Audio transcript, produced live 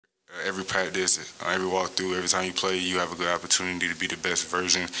Every practice, every walkthrough, every time you play, you have a good opportunity to be the best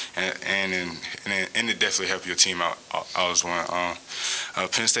version, and it definitely help your team out as one.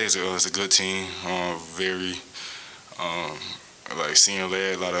 Penn State is a good team, very like senior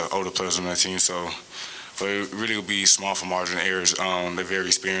led, a lot of older players on that team. So, but it really will be small for margin of errors. They're very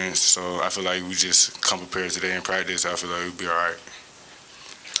experienced, so I feel like we just come prepared today in practice. I feel like we'll be all right.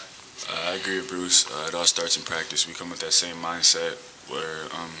 I agree with Bruce. It all starts in practice. We come with that same mindset where,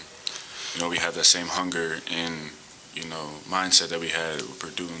 we have that same hunger and, mindset that we had with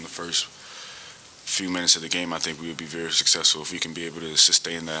Purdue in the first few minutes of the game. I think we would be very successful if we can be able to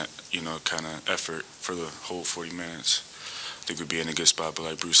sustain that, kind of effort for the whole 40 minutes. I think we'd be in a good spot. But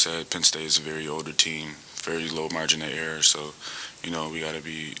like Bruce said, Penn State is a very older team, very low margin of error. So, we got to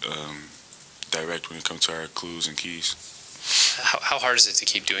be direct when it comes to our clues and keys. How hard is it to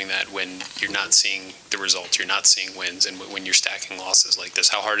keep doing that when you're not seeing the results, you're not seeing wins, and when you're stacking losses like this?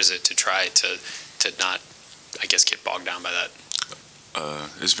 How hard is it to try to not, I guess, get bogged down by that?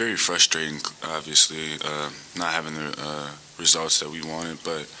 It's very frustrating, obviously, not having the results that we wanted.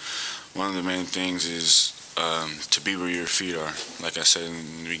 But one of the main things is to be where your feet are. Like I said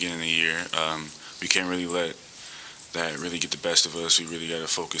in the beginning of the year, we can't really let that really get the best of us. We really got to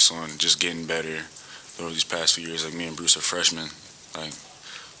focus on just getting better. Over these past few years, like me and Bruce are freshmen. Like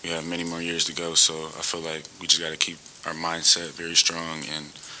we have many more years to go, so I feel like we just got to keep our mindset very strong and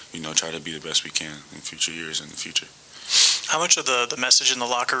try to be the best we can in future years in the future. How much of the message in the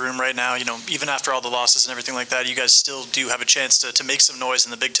locker room right now, even after all the losses and everything like that, you guys still do have a chance to make some noise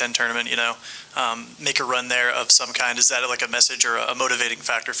in the Big Ten tournament, make a run there of some kind? Is that like a message or a motivating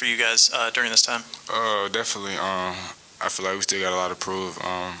factor for you guys during this time? Definitely. I feel like we still got a lot to prove.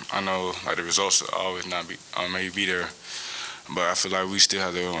 I know like the results will always not be maybe be there, but I feel like we still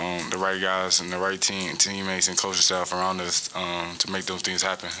have the right guys and the right teammates and coaching staff around us to make those things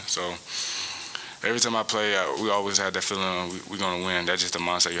happen. So every time I play, we always have that feeling we're gonna win. That's just the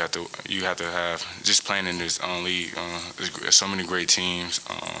mindset you have to have. Just playing in this league, there's so many great teams,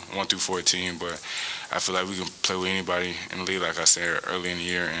 1 through 14. But I feel like we can play with anybody in the league, like I said early in the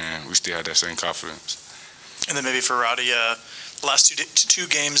year, and we still have that same confidence. And then maybe for Roddy, the last two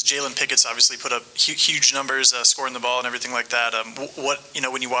games, Jalen Pickett's obviously put up huge numbers, scoring the ball and everything like that.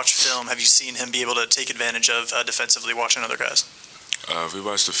 When you watch film, have you seen him be able to take advantage of defensively watching other guys? We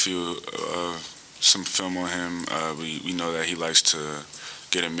watched some film on him. We know that he likes to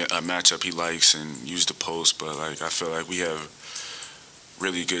get a matchup he likes and use the post, but I feel like we have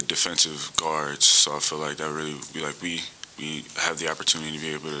really good defensive guards, so I feel like that really we have the opportunity to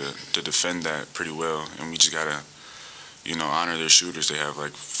be able to defend that pretty well, and we just gotta, honor their shooters. They have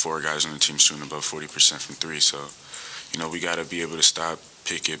 4 guys on the team shooting above 40% from 3, so, we gotta be able to stop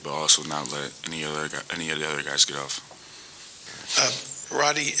Pickett, but also not let any of the other guys get off.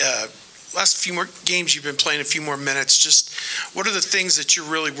 Roddy, last few more games you've been playing a few more minutes. Just what are the things that you're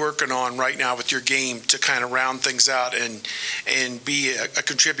really working on right now with your game to kind of round things out and be a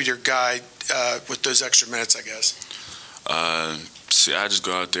contributor guy with those extra minutes, I guess? I just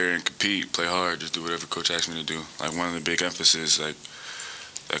go out there and compete, play hard, just do whatever Coach asks me to do. One of the big emphasis that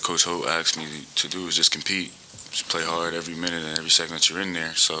Coach Holt asked me to do is just compete, just play hard every minute and every second that you're in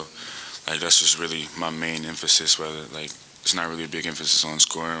there. So that's just really my main emphasis. Whether it's not really a big emphasis on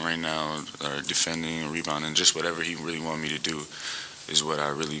scoring right now or defending or rebounding, just whatever he really wanted me to do is what I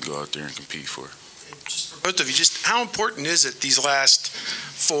really go out there and compete for. Just for both of you, just how important is it these last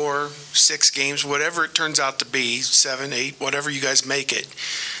 4, 6 games, whatever it turns out to be, 7, 8, whatever you guys make it,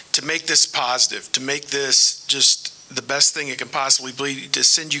 to make this positive, to make this just the best thing it can possibly be, to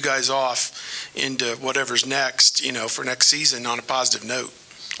send you guys off into whatever's next, for next season on a positive note?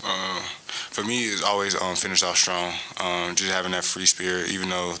 For me, it's always finish off strong. Just having that free spirit, even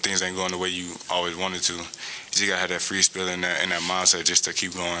though things ain't going the way you always wanted to. You just gotta have that free spirit and that mindset just to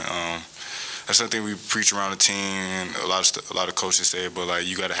keep going. That's something we preach around the team, and a lot of coaches say it, but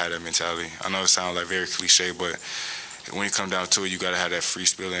you gotta have that mentality. I know it sounds very cliche, but when it comes down to it, you gotta have that free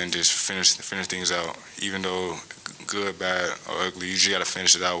spirit and just finish things out. Even though good, bad, or ugly, you just gotta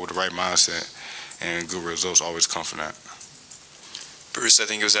finish it out with the right mindset, and good results always come from that. Bruce, I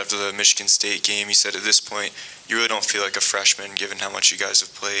think it was after the Michigan State game, you said at this point you really don't feel like a freshman given how much you guys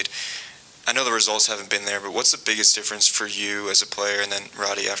have played. I know the results haven't been there, but what's the biggest difference for you as a player, and then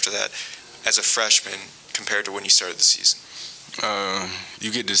Roddy after that, as a freshman compared to when you started the season?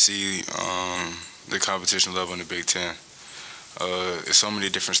 You get to see the competition level in the Big Ten. There's so many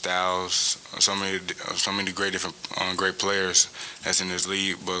different styles, so many great players that's in this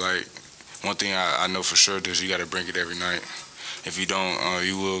league. But one thing I know for sure is you got to bring it every night. If you don't,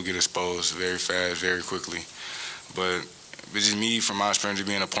 you will get exposed very fast, very quickly. But just me from my experience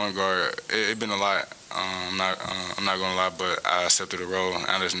being a point guard, it been a lot. I'm not gonna lie, but I accepted the role.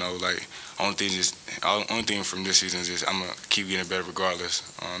 I just know like only thing from this season is just I'm gonna keep getting better regardless.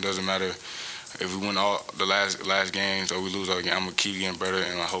 Doesn't matter if we win all the last games or we lose all games. I'm gonna keep getting better,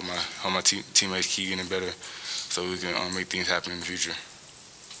 and I hope my teammates keep getting better, so we can make things happen in the future.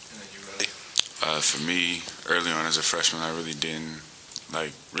 For me, early on as a freshman, I really didn't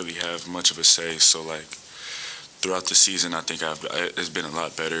really have much of a say. So throughout the season, I think it's been a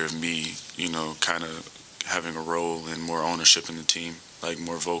lot better of me, kind of having a role and more ownership in the team,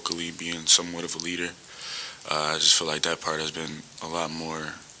 more vocally being somewhat of a leader. I just feel like that part has been a lot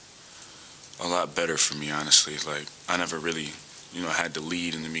better for me, honestly. I never really, had to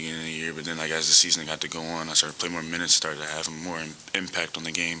lead in the beginning of the year, but then as the season got to go on, I started to play more minutes, started to have more impact on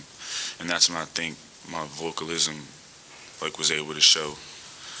the game, and that's when I think my vocalism was able to show.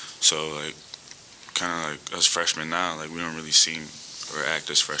 So kind of as freshmen now, we don't really seem or act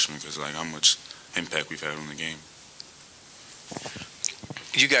as freshmen because how much impact we've had on the game.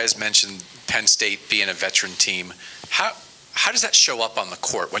 You guys mentioned Penn State being a veteran team. How does that show up on the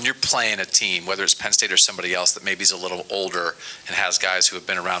court when you're playing a team, whether it's Penn State or somebody else that maybe is a little older and has guys who have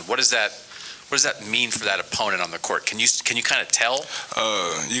been around? What does that mean for that opponent on the court? Can you kind of tell?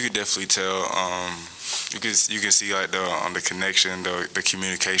 You could definitely tell. You can see on the connection, the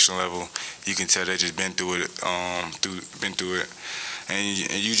communication level. You can tell they just been through it. And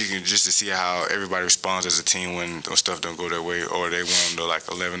you can just to see how everybody responds as a team when stuff don't go their way, or they won the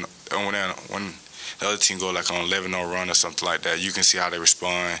 11. When the other team go on 11-0 run or something like that, you can see how they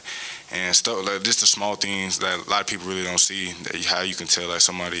respond and stuff just the small things that a lot of people really don't see. How you can tell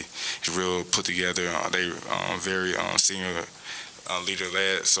somebody is real put together. They very senior leader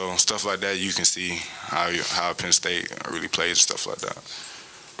led. So stuff like that, you can see how Penn State really plays and stuff like that.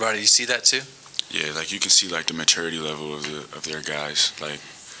 Roddy, you see that too? Yeah, you can see the maturity level of their guys. Like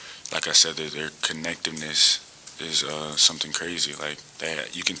I said, their connectiveness is something crazy.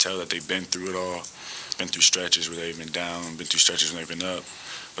 You can tell that they've been through it all, been through stretches where they've been down, been through stretches when they've been up,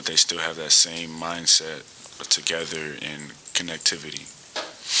 but they still have that same mindset together and connectivity.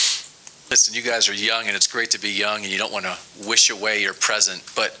 Listen, you guys are young, and it's great to be young, and you don't want to wish away your present,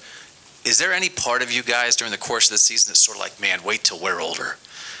 but is there any part of you guys during the course of the season that's sort of man, wait till we're older?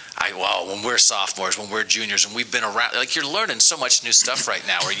 When we're sophomores, when we're juniors, and we've been around, you're learning so much new stuff right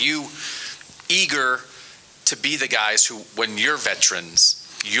now. Are you eager to be the guys who, when you're veterans,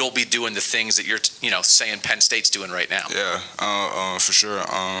 you'll be doing the things that you're, saying Penn State's doing right now? Yeah, for sure.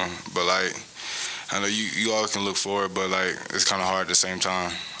 But I know you all can look forward, but it's kind of hard at the same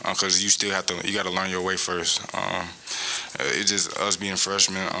time because you still you got to learn your way first. It's just us being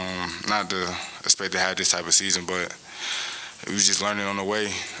freshmen, not to expect to have this type of season, but we was just learning on the way.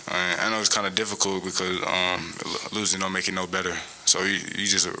 I know it's kind of difficult because losing don't make it no better. So you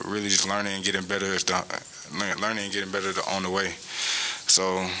just really just learning and getting better on the way.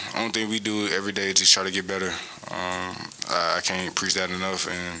 So only thing we do every day is just try to get better. I can't preach that enough,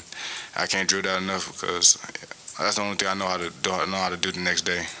 and I can't drill that enough because that's the only thing I know how to do the next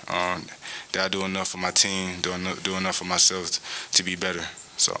day. Did I do enough for my team? Do enough for myself to be better?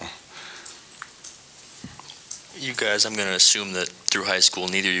 So. You guys, I'm going to assume that through high school,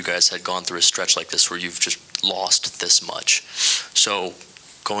 neither of you guys had gone through a stretch like this where you've just lost this much. So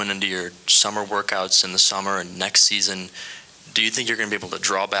going into your summer workouts in the summer and next season, do you think you're going to be able to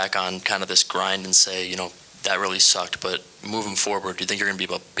draw back on kind of this grind and say, that really sucked, but moving forward, do you think you're going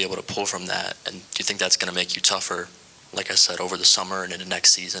to be able to pull from that? And do you think that's going to make you tougher, like I said, over the summer and into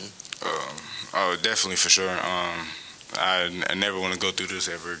next season? Oh, definitely, for sure. I never want to go through this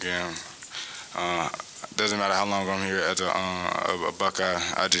ever again. Doesn't matter how long I'm here as a Buckeye.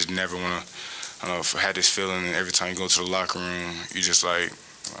 I just never want to have this feeling. And every time you go to the locker room, you just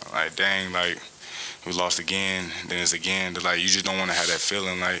dang, we lost again. Then it's again. You just don't want to have that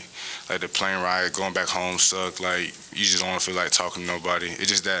feeling. Like the plane ride, going back home sucked. You just don't want to feel like talking to nobody. It's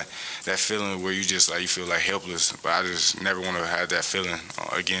just that feeling where you just you feel helpless. But I just never want to have that feeling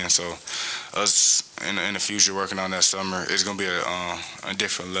again. So us in the future working on that summer, it's gonna be a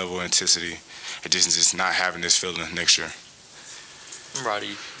different level of intensity. It just not having this feeling next year. Roddy,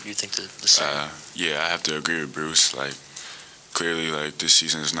 you think the same? Yeah, I have to agree with Bruce. Clearly, this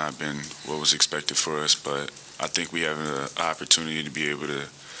season has not been what was expected for us, but I think we have an opportunity to be able to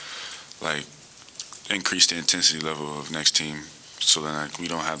increase the intensity level of next team, so that we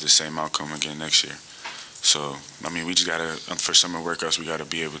don't have the same outcome again next year. So we just gotta, for summer workouts, we gotta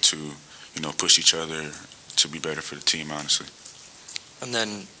be able to push each other to be better for the team, honestly. And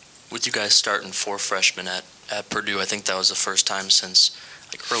then with you guys starting 4 freshmen at Purdue, I think that was the first time since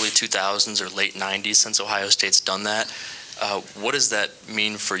early 2000s or late 90s since Ohio State's done that. What does that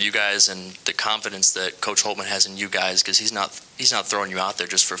mean for you guys and the confidence that Coach Holtman has in you guys? Because he's not throwing you out there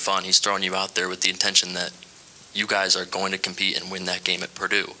just for fun. He's throwing you out there with the intention that you guys are going to compete and win that game at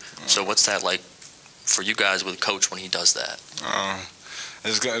Purdue. So what's that like for you guys with Coach when he does that?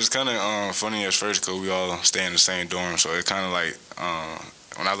 It's kind of funny at first because we all stay in the same dorm. So it's kind of like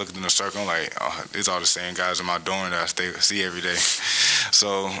when I look in the circle, I'm like, these all the same guys in my dorm that I see every day.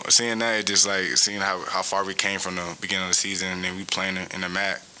 So seeing that, it's just like seeing how far we came from the beginning of the season, and then we playing in the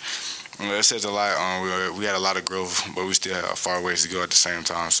MAC. It says a lot. We had a lot of growth, but we still have far ways to go at the same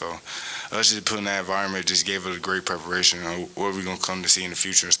time. So us just putting that environment just gave us a great preparation on what we're going to come to see in the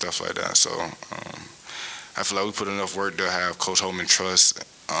future and stuff like that. So I feel like we put enough work to have Coach Holtman trust,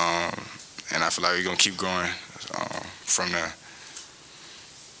 and I feel like we're going to keep growing from there.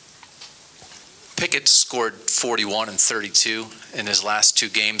 Pickett scored 41 and 32 in his last 2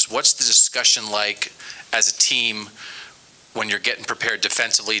 games. What's the discussion like as a team when you're getting prepared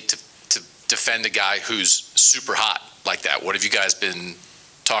defensively to defend a guy who's super hot like that? What have you guys been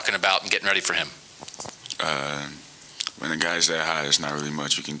talking about and getting ready for him? When the guy's that high, there's not really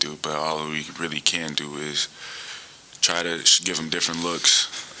much we can do, but all we really can do is try to give him different looks,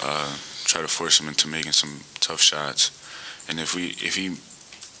 try to force him into making some tough shots. And if he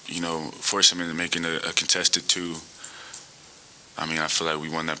force him into making a contested 2, I mean, I feel like we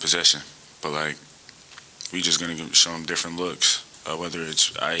won that possession. But, like, we just going to show him different looks, whether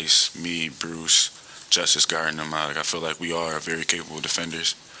it's Ice, me, Bruce, Justice guarding him. I feel like we are very capable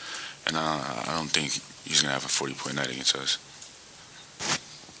defenders, and I don't think he's going to have a 40-point night against us.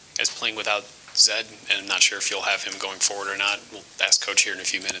 As playing without Zed, and I'm not sure if you'll have him going forward or not. We'll ask Coach here in a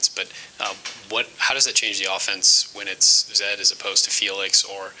few minutes, but how does that change the offense when it's Zed as opposed to Felix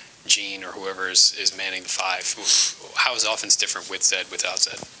or Gene or whoever is manning the 5? How is the offense different with Zed, without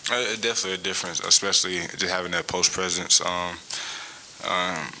Zed? Definitely a difference, especially just having that post presence.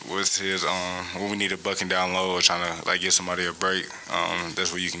 With his when we need a bucking down low or trying to like give somebody a break,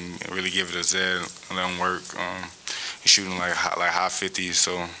 that's where you can really give it to Zed and let him work. He's shooting like high 50s,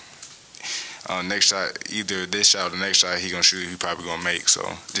 so next shot, either this shot or the next shot he gonna shoot, he probably gonna make. So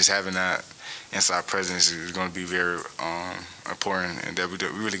just having that inside presence is gonna be very important, and that we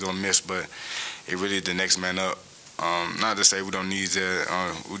really gonna miss. But it really the next man up. Not to say we don't need Zed.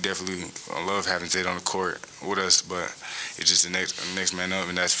 We definitely love having Zed on the court with us, but it's just the next man up,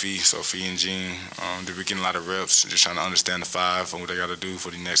 and that's Fee. So Fee and Gene, they're getting a lot of reps, just trying to understand the 5 and what they got to do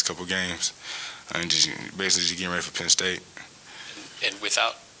for the next couple games, and just basically just getting ready for Penn State. And with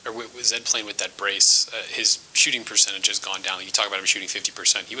Zed playing with that brace, his shooting percentage has gone down. You talk about him shooting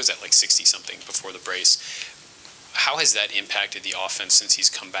 50%. He was at like 60-something before the brace. How has that impacted the offense since he's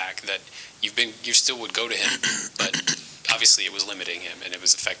come back? That you still would go to him, but obviously it was limiting him and it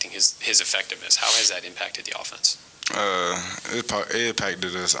was affecting his effectiveness. How has that impacted the offense? It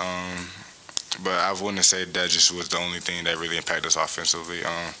impacted us, but I wouldn't say that just was the only thing that really impacted us offensively.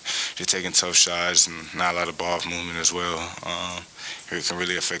 Just taking tough shots and not a lot of ball movement as well. It can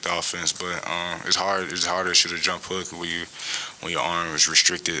really affect the offense, but it's hard. It's harder to shoot a jump hook when your arm is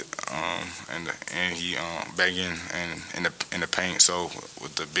restricted, and he banging and in the paint. So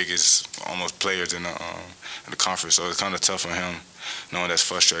with the biggest almost players in the conference, so it's kind of tough on him, knowing that's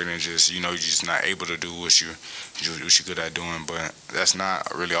frustrating. Just you're just not able to do what you're good at doing. But that's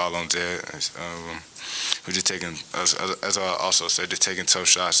not really all on Zed. We're just taking, as I also said, just taking tough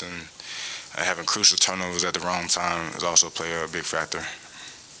shots and having crucial turnovers at the wrong time is also play a big factor.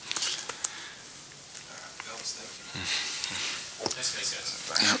 Thanks,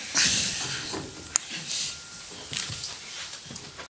 guys.